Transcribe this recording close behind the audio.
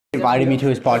Invited me to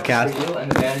his podcast.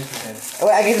 And the band is Oh,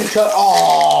 I get the truck.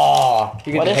 Oh,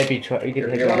 you get the hippie truck. You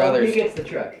get the your hippie. brother. He gets the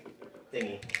truck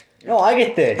thingy. No, I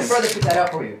get Your this. brother put that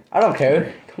out for you. I don't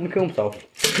care. Come kill himself.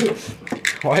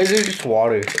 Why is there just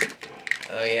water?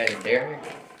 Oh yeah, Derek.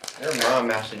 Your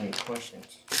mom asking me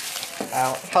questions.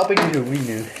 How big is your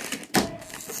wiener?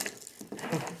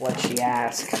 What'd she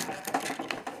ask?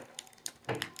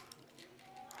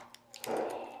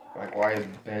 Like, why is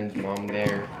Ben's mom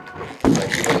there?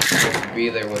 Like, she wasn't supposed to be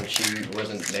there when she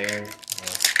wasn't there.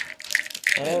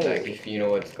 And, like, if you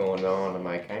know what's going on, I'm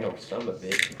like, I know some of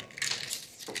it.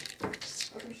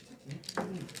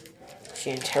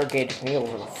 She interrogated me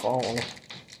over the phone.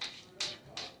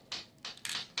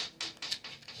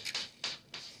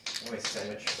 Always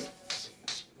sandwich.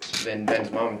 Then Ben's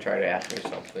mom tried to ask me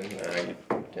something, and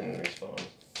I didn't respond.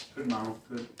 Good mom.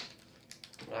 Good.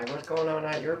 Like, what's going on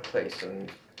at your place?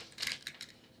 And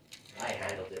I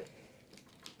handled it.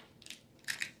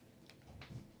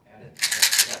 I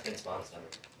got Vince Vaughn's number.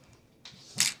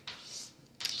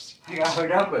 I got her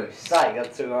number. Psych,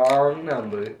 that's the wrong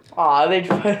number. Aw, they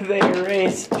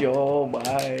erased Joe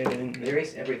Biden. They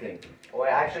erased everything. Oh, wait,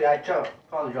 actually, I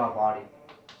probably dropped body.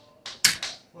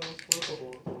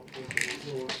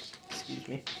 Excuse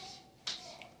me.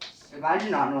 Imagine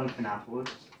not knowing FNAF was.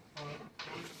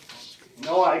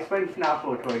 No, I explained FNAF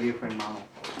to our dear friend Mama.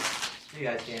 You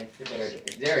guys can. You're better.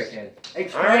 Derek can. I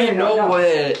already know what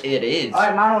it is.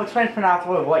 Alright, Mano, explain FNAF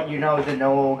World what you know, then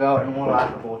Noah will go and we'll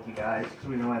laugh at both you guys, because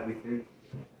we know everything.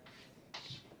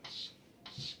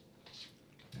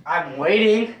 I'm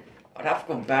waiting. I'd have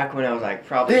to go back when I was like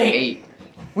probably Hey. 8.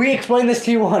 We explained this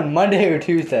to you on Monday or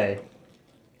Tuesday.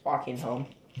 Walking home.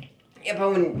 Yeah,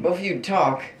 but when both of you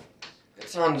talk, it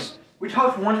sounds. We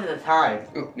talked one at a time.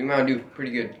 Ooh, New Mountain Dew,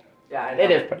 pretty good. Yeah,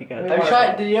 It is pretty good.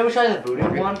 Did you ever try the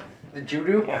voodoo one? The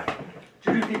judo? Yeah.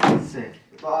 Judo pizza is sick.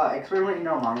 Explain what you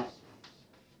know, Mama.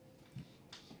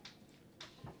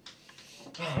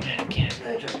 Oh man, I can't.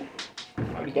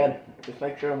 Pretty good. Just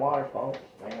make sure the water falls.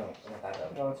 I know. I'm not that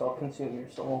up. No, it's all consume your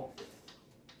soul.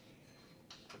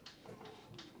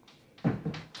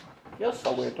 Feels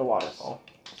so weird to waterfall.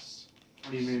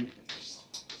 What do you mean?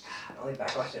 I only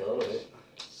backwashed it a little bit.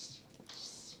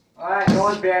 Alright, no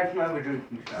one's banned from ever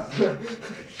drinking stuff.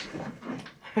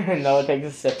 No, it takes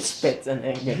a sip, spits, and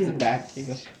then gives it back to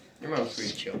you. Your mom's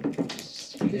pretty chill.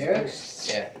 Derek?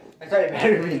 Yeah. I thought you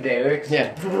better be Derek.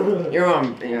 Yeah. Your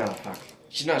mom, yeah, fuck.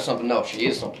 She's not something else, she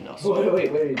is something else.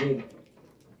 Wait, what do you mean?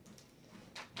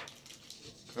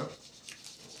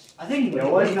 I think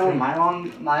Noah's known my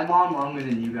mom longer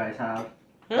than you guys have.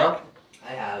 Huh?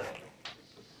 I have.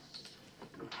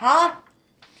 Huh?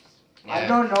 I've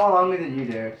known Noah longer than you,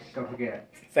 Derek. Don't forget.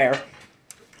 Fair.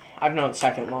 I've known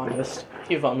second longest.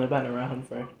 You've only been around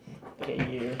for like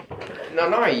a year. No,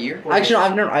 not a year. Actually,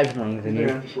 I've known longer than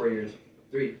you. 4 years.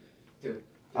 3.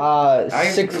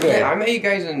 Sixth grade. Yeah, I met you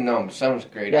guys in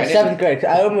 7th grade. Yeah, I 7th grade.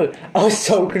 I was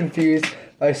so confused.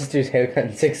 My sister's haircut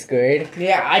in 6th grade.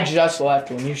 Yeah, I just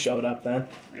left when you showed up then.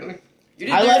 Really? You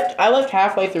did I left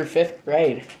halfway through 5th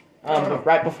grade. Oh.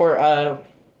 Right before, Why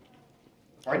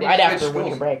did right you after switch winter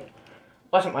schools? break.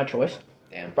 Wasn't my choice.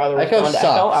 Damn. Brother was Echo going to sucks.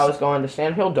 Echo. I was going to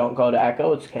Sandhill. Don't go to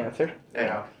Echo. It's cancer.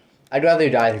 Yeah. I'd rather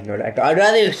die than go to Echo. I'd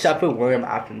rather suffer William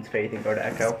Afton's fate than go to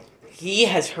Echo. He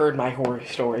has heard my horror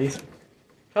stories.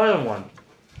 Tell him one.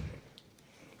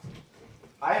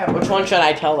 I have. Which one should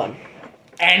I tell them?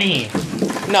 Any.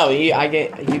 No, you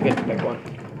get to pick one.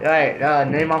 Alright,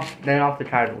 name off the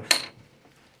titles.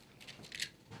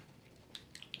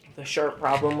 The shirt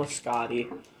problem with Scotty.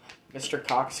 Mr.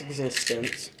 Cox's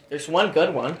existence. There's one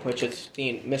good one, which is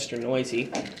the Mr.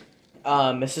 Noisy.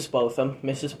 Mrs. Botham,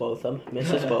 Mrs. Botham,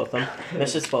 Mrs. Botham,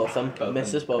 Mrs. Botham,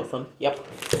 Mrs. Botham. Yep.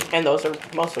 And those are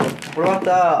most of them. What about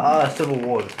the Civil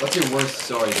War? What's your worst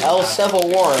story? Civil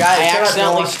War. Guys, I shut up,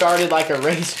 accidentally Noah. started like a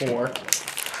race war.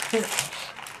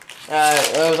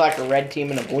 It was like a red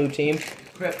team and a blue team.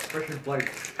 Crap, pressure blood.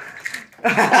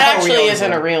 That actually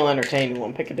isn't a real entertaining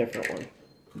one. Pick a different one.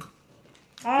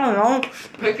 I don't know.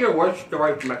 Pick your worst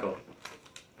story from Michael.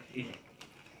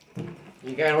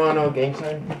 You guys want to know a gang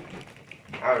sign?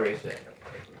 I'll erase it.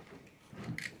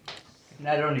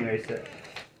 I don't erase it.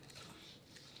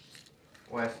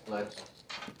 West, let's.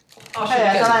 I'll Hey,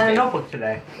 I thought I had a notebook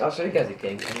today. I'll show you guys a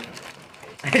king.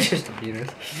 It's just a penis.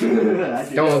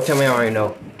 Don't tell me I already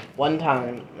know. One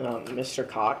time, Mr.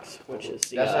 Cox, which is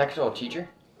the That's an actual teacher?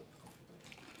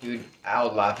 Dude, I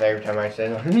would laugh every time I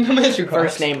said Mr. Cox.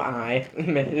 first name I,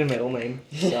 middle name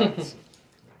sucks.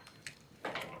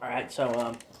 Alright,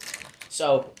 so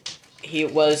he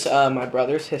was my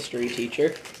brother's history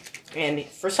teacher, And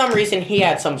for some reason, he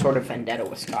had some sort of vendetta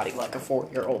with Scotty, like a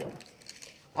 4-year-old.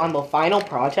 on the final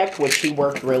project, which he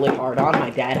worked really hard on, my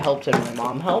dad helped and my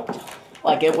mom helped.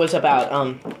 Like, it was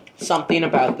about, something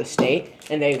about the state,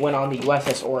 and they went on the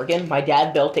USS Oregon. My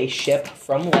dad built a ship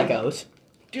from Legos.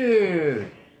 Dude.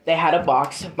 They had a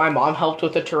box. My mom helped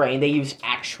with the terrain. They used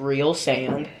actual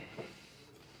sand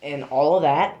and all of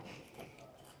that.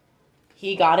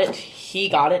 He got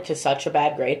it to such a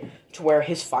bad grade to where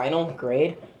his final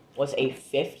grade was a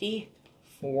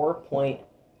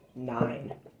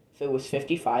 54.9. If it was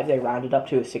 55, they rounded up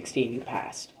to a 60 and you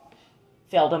passed.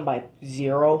 Failed him by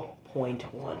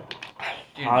 0.1.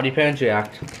 How do your parents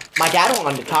react? My dad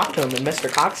wanted to talk to him, and Mr.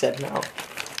 Cox said no.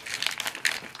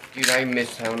 Dude, I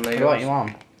miss having What about your Legos.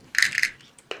 mom?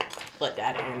 Let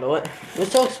dad handle it.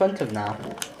 It's so expensive now.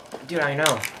 Dude, I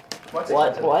know. What?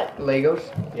 Legos?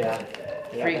 Yeah.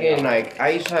 Freaking, like, I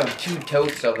used to have 2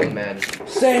 totes of them, man.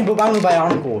 Same, but mine with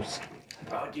Bionicles.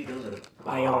 Oh, dude, those are.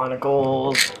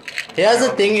 Bionicles. He has a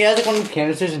thing, he has like one of the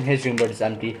canisters in his room, but it's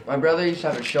empty. My brother used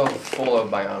to have a shelf full of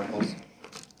Bionicles.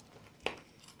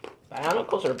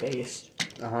 Bionicles are based.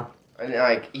 Uh-huh. And,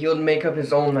 like, he would make up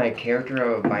his own, like, character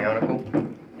of a Bionicle.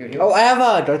 Dude, he Oh, was I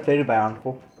have a Darth Vader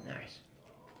Bionicle. nice.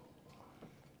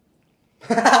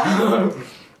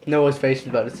 Noah's face was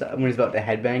about to, when he was about to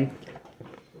headbang.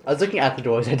 I was looking at the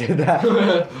doors, I did that.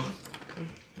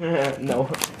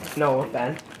 No,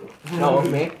 Ben. No,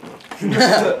 me.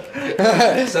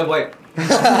 Subway.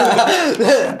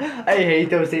 I hate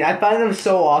those things. I find them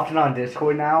so often on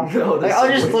Discord now. No, Like, I'll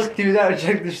just look through that and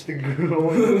check this the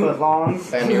foot long.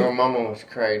 And your mama was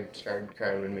started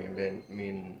crying when me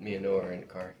and Noah were in the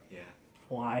car.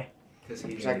 Why? Because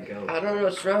he's She's gonna like, go. I don't know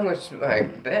what's wrong with,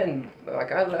 like, Ben.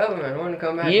 Like, I love him. I want to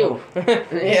come back You. home.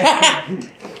 Yeah.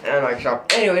 And I'm like, so,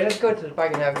 anyway, let's go to the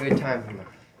park and have a good time.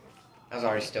 I was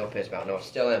already still pissed about Noah.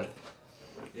 Still am.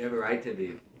 You have a right to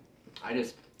be. I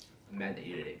just meant that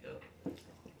you didn't go.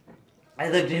 I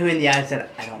looked at him in the eye and said,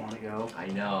 I don't want to go. I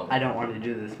know. I don't want to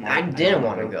do this, Mom. I didn't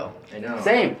want to go. I know.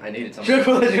 Same. I needed someone.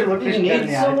 Triple as you looked You at need in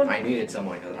the eye. someone? I needed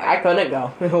someone. 'Cause I couldn't go,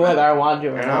 whether I wanted to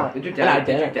or I know. not. Did your And I dad?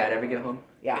 Did your didn't. dad ever get home?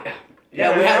 Yeah.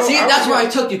 Yeah, we I had. don't- See, I that's don't- why I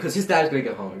took you, because his dad's gonna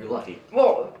get home. You're lucky.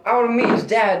 Well, I want to meet his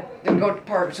dad, then go to the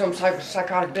park with some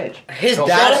psychotic bitch. His No,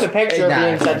 dad- That's a picture of Nah. you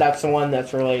and said that's the one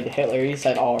that's related to Hitler. He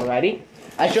said already.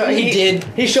 He did.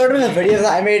 He showed him the video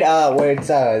that I made where it's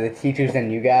the teachers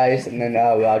and you guys, and then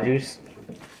Rogers.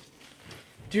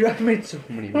 Dude, I made so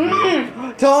many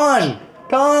videos. Ton!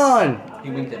 He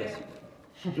winked at us.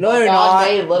 No, you're God not.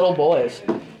 made little boys.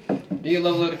 Do you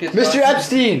love little kids? Mr.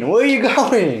 Epstein, where are you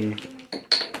going?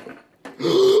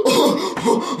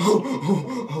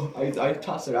 I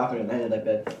tossed it out and landed like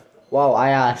that. Wow, I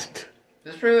asked.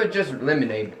 This pretty much just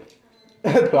lemonade.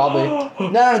 Probably.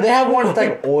 No, they have one that's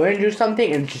like orange or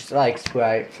something, and just like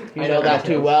Sprite. I know that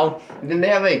too well. Then they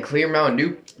have a clear Mountain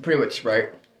Dew, pretty much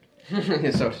Sprite.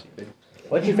 It's so stupid.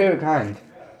 What's your favorite kind?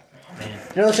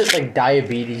 You know, it's just like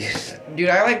diabetes. Dude,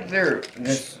 I like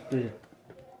this.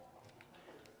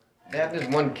 They have this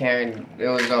one can. It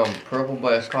was purple,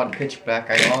 but it's called Pitch Black.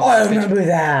 I know. Oh, I remember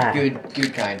that.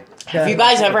 Good kind. Have you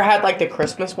guys ever had like the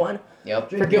Christmas one? Yep.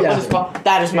 Forget Yeah. what it's called.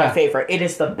 That is my Yeah. favorite. It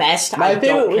is the best. My I don't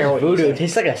favorite care was what you Voodoo. It say.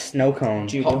 tastes like a snow cone.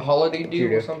 Holiday Dew or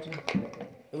Judo. something.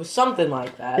 It was something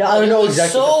like that. Yeah, I don't It know was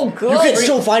exactly. so You good. can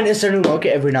still find it in a certain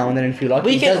market every now and then if you lucky.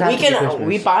 we It doesn't can have to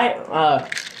be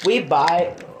Christmas. we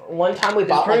buy one time we It's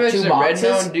bought pretty like much 2 a red boxes.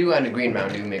 Mountain Dew and a green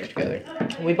Mountain Dew mixed together.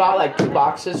 We bought like 2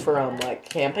 boxes for like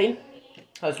camping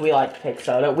because we like to take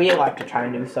soda. We like to try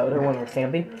new soda when we're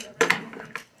camping.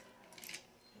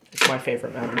 It's my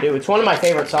favorite Mountain Dew. It's one of my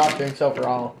favorite soft drinks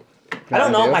overall. I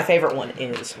don't know what my favorite one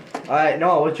is. Alright,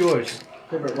 Noah, what's yours?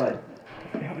 Favorite what?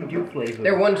 Mountain Dew flavor.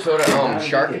 There one soda,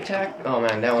 Shark Attack. Oh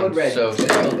man, that Code one's red. so It's sick.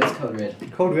 code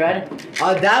red. Code Red?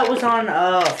 That was on,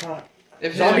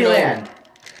 If you didn't know- Zombieland.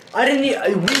 I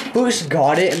didn't we first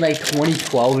got it in like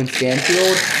 2012 in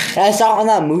Stanfield. And I saw it on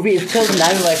that movie. It tells me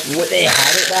like what they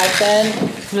had it back then.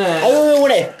 I remember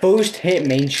when it first hit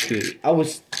Main Street. I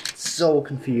was so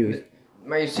confused.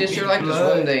 My sister liked this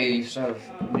one they used to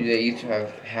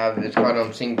have it's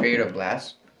called Sing Beta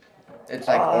Blast. It's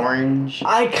like orange.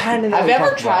 I kind of. Have you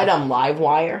ever tried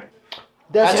Livewire?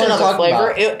 That's what I'm another talking flavor.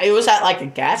 about. It was at like a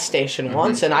gas station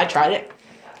once, and I tried it.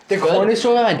 The good. corner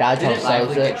store that my dad's Didn't house sells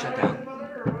Lively it. get shut down?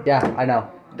 Yeah, I know.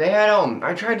 They had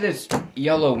I tried this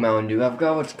yellow Mountain Dew. I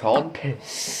forgot what it's called.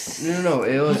 No,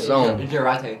 it was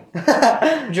Girate.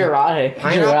 Girardi.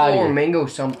 pineapple Girardi. or mango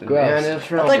something. Gross. Man, it's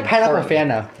It's like pineapple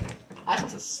Fanta.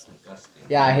 That's disgusting.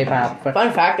 Yeah, I hate pineapple.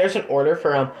 Fun fact: there's an order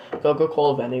for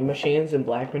Coca-Cola vending machines in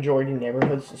black majority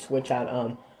neighborhoods to switch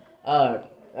out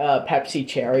Pepsi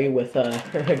Cherry with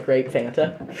grape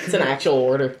Fanta. It's an actual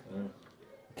order.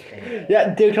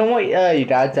 Yeah, dude, tell me what your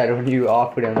dad said when you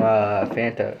offered him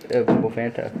Fanta, Purple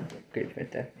Fanta. Grape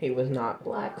Fanta. He was not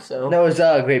black, so. That was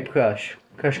Grape Crush.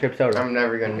 Crush Grape Soda. I'm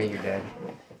never gonna meet your dad.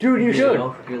 Dude, you should.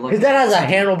 You're lucky. His dad has a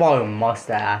handlebar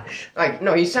mustache. Like,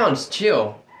 no, he sounds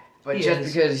chill. But He just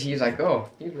is. because he's like, oh,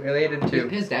 he's related to.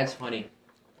 His dad's funny.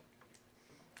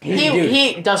 Dude,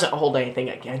 He doesn't hold anything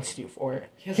against you for it.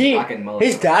 He has a fucking mullet.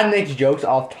 his dad makes jokes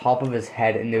off top of his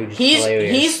head and they're just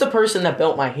hilarious. He's the person that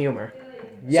built my humor.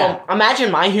 Yeah. So imagine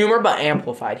my humor, but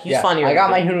amplified. He's funnier. I got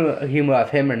than my humor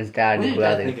of him and his dad and his What did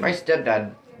brother. your dad My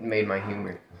stepdad made my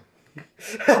humor.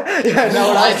 Yeah, No,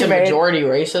 no, like that's the made. majority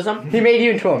racism. He made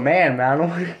you into a man,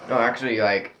 man. No, actually,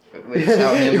 like,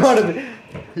 without him. You want to be?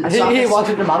 I saw He this- wants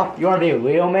to the model. You want to be a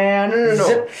real man? No.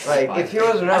 Zip. Like, if he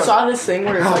wasn't I around. saw this thing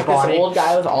where it's like Bonnie. this old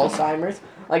guy with Alzheimer's.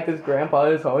 Like this grandpa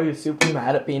is always super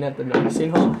mad at being at the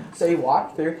nursing home. So he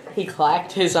walked through. He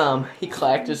clacked his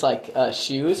like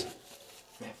shoes.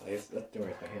 Yeah, please. Let's do it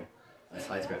right here. Let's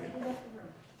slice grab him.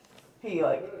 He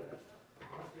like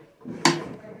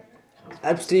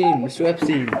Epstein, Mr.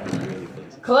 Epstein.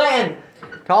 Clinton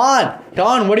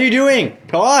Don, what are you doing?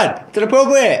 Don, it's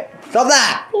inappropriate. Stop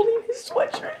that. holding his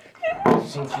sweatshirt.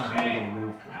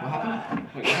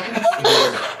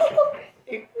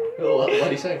 What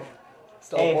did he say?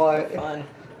 Stop Hey, what? fun.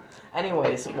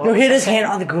 Anyways, what No, was hit I his saying?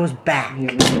 hand on the girl's back. He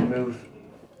didn't move.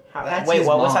 That's Wait, his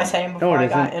what was mom. I saying No, before it I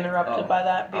got isn't. interrupted Oh. by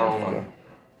that? Beautiful.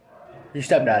 Your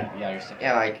stepdad. Yeah, you're sick.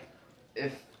 Yeah, like,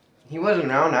 if he wasn't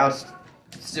around, I would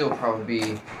still probably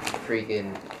be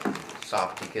freaking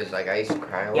soft because, like, I used to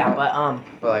cry a Yeah, lot.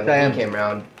 but But, like, when he came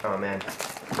around, oh man.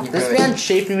 He This really- man's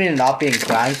shaping me to not being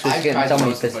crying, so he's I've getting tried so many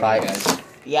most of fist what you fights. guys-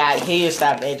 yeah, he is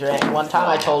that major. One time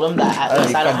I told him that at Oh, least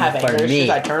he's I don't coming have for anger me. issues.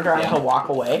 I turned around Yeah. to walk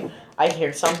away. I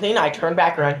hear something. I turn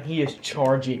back around. He is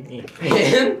charging me.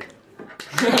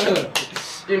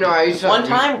 You know, I used to. One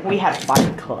time we had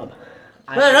Fight Club.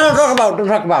 No, don't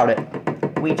talk about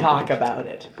it. We talk about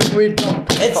it. We don't.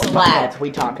 It's lads. We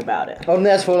talk about it. Only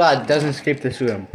as for lad doesn't escape this room.